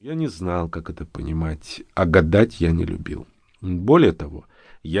Я не знал, как это понимать, а гадать я не любил. Более того,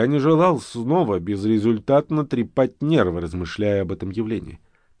 я не желал снова безрезультатно трепать нервы, размышляя об этом явлении.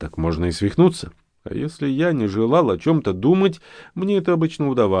 Так можно и свихнуться. А если я не желал о чем-то думать, мне это обычно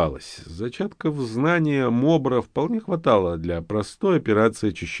удавалось. Зачатков знания Мобра вполне хватало для простой операции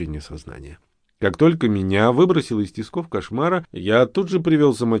очищения сознания. Как только меня выбросило из тисков кошмара, я тут же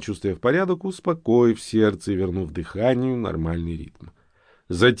привел самочувствие в порядок, успокоив сердце и вернув дыханию нормальный ритм.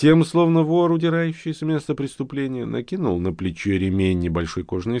 Затем, словно вор, удирающий с места преступления, накинул на плечо ремень небольшой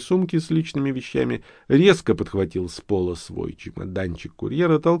кожаной сумки с личными вещами, резко подхватил с пола свой чемоданчик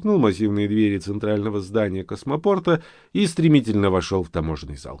курьера, толкнул массивные двери центрального здания космопорта и стремительно вошел в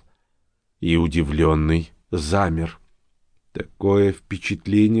таможенный зал. И удивленный замер. Такое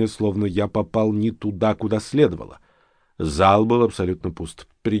впечатление, словно я попал не туда, куда следовало. Зал был абсолютно пуст.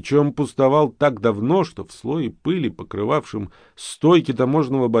 Причем пустовал так давно, что в слое пыли, покрывавшем стойки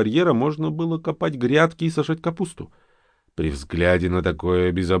таможенного барьера, можно было копать грядки и сажать капусту. При взгляде на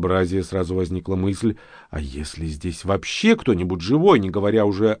такое безобразие сразу возникла мысль, а если здесь вообще кто-нибудь живой, не говоря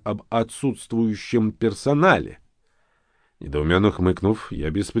уже об отсутствующем персонале? Недоуменно хмыкнув,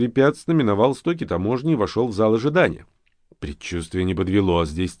 я беспрепятственно миновал стойки таможни и вошел в зал ожидания. Предчувствие не подвело,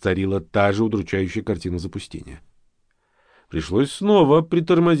 здесь царила та же удручающая картина запустения. Пришлось снова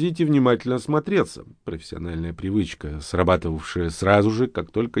притормозить и внимательно осмотреться. Профессиональная привычка, срабатывавшая сразу же,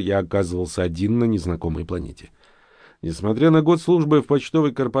 как только я оказывался один на незнакомой планете. Несмотря на год службы в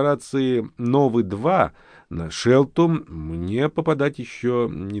почтовой корпорации «Новый-2», на Шелту мне попадать еще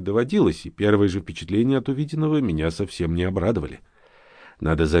не доводилось, и первые же впечатления от увиденного меня совсем не обрадовали.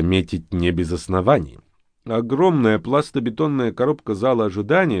 Надо заметить, не без оснований. Огромная пластобетонная коробка зала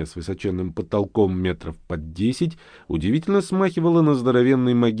ожидания с высоченным потолком метров под 10 удивительно смахивала на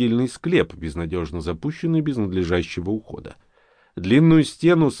здоровенный могильный склеп, безнадежно запущенный без надлежащего ухода. Длинную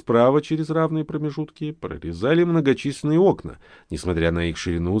стену справа через равные промежутки прорезали многочисленные окна. Несмотря на их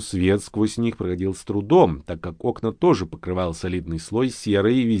ширину, свет сквозь них проходил с трудом, так как окна тоже покрывал солидный слой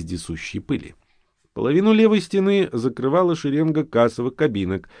серой и вездесущей пыли. Половину левой стены закрывала шеренга кассовых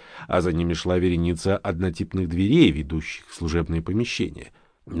кабинок, а за ними шла вереница однотипных дверей, ведущих в служебные помещения.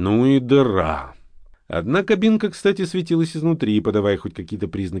 Ну и дыра! Одна кабинка, кстати, светилась изнутри, подавая хоть какие-то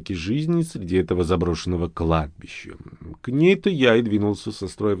признаки жизни среди этого заброшенного кладбища. К ней-то я и двинулся,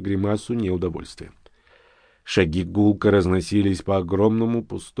 состроив гримасу неудовольствия. Шаги гулко разносились по огромному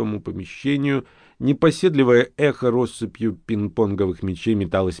пустому помещению, непоседливое эхо россыпью пинг-понговых мячей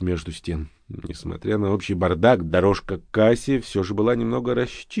металось между стен. Несмотря на общий бардак, дорожка к кассе все же была немного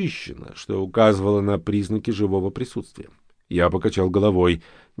расчищена, что указывало на признаки живого присутствия. Я покачал головой.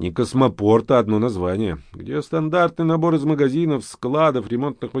 Не космопорт, а одно название. Где стандартный набор из магазинов, складов,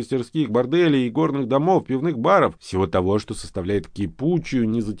 ремонтных мастерских, борделей, игорных домов, пивных баров, всего того, что составляет кипучую,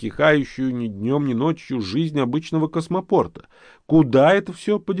 не затихающую ни днем, ни ночью жизнь обычного космопорта. Куда это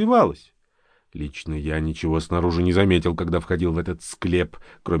все подевалось? Лично я ничего снаружи не заметил, когда входил в этот склеп,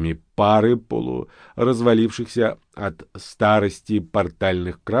 кроме пары полуразвалившихся от старости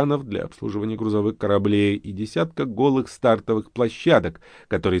портальных кранов для обслуживания грузовых кораблей и десятка голых стартовых площадок,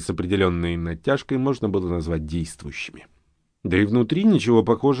 которые с определенной натяжкой можно было назвать действующими. Да и внутри ничего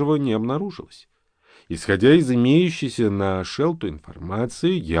похожего не обнаружилось. Исходя из имеющейся на Шелту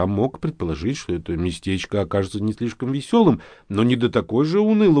информации, я мог предположить, что это местечко окажется не слишком веселым, но не до такой же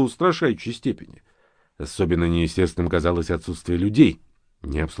уныло-устрашающей степени. Особенно неестественным казалось отсутствие людей,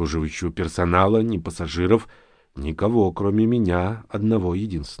 ни обслуживающего персонала, ни пассажиров, никого, кроме меня, одного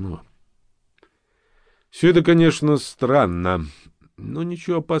единственного. Все это, конечно, странно, но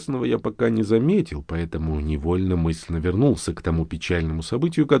ничего опасного я пока не заметил, поэтому невольно мысленно вернулся к тому печальному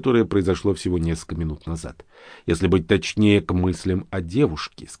событию, которое произошло всего несколько минут назад. Если быть точнее, к мыслям о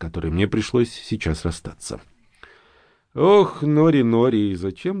девушке, с которой мне пришлось сейчас расстаться. Ох, Нори,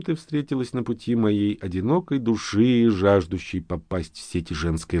 зачем ты встретилась на пути моей одинокой души, жаждущей попасть в сети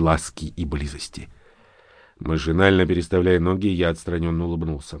женской ласки и близости? Машинально переставляя ноги, я отстраненно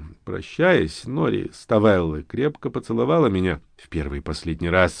улыбнулся. Прощаясь, Нори Ставеллы крепко поцеловала меня в первый и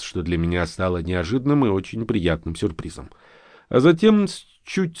последний раз, что для меня стало неожиданным и очень приятным сюрпризом. А затем, с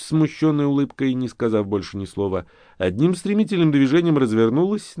чуть смущенной улыбкой, не сказав больше ни слова, одним стремительным движением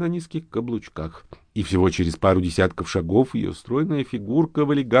развернулась на низких каблучках. И всего через пару десятков шагов ее стройная фигурка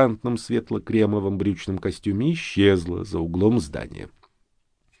в элегантном светло-кремовом брючном костюме исчезла за углом здания.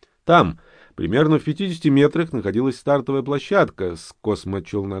 Там, примерно в 50 метрах, находилась стартовая площадка с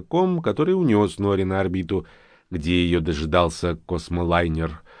космочелноком, который унес Нори на орбиту, где ее дожидался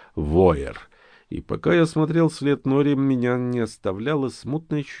космолайнер «Войер». И пока я смотрел вслед Нори, меня не оставляло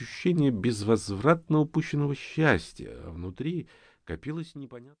смутное ощущение безвозвратно упущенного счастья, а внутри Копилось непонятно.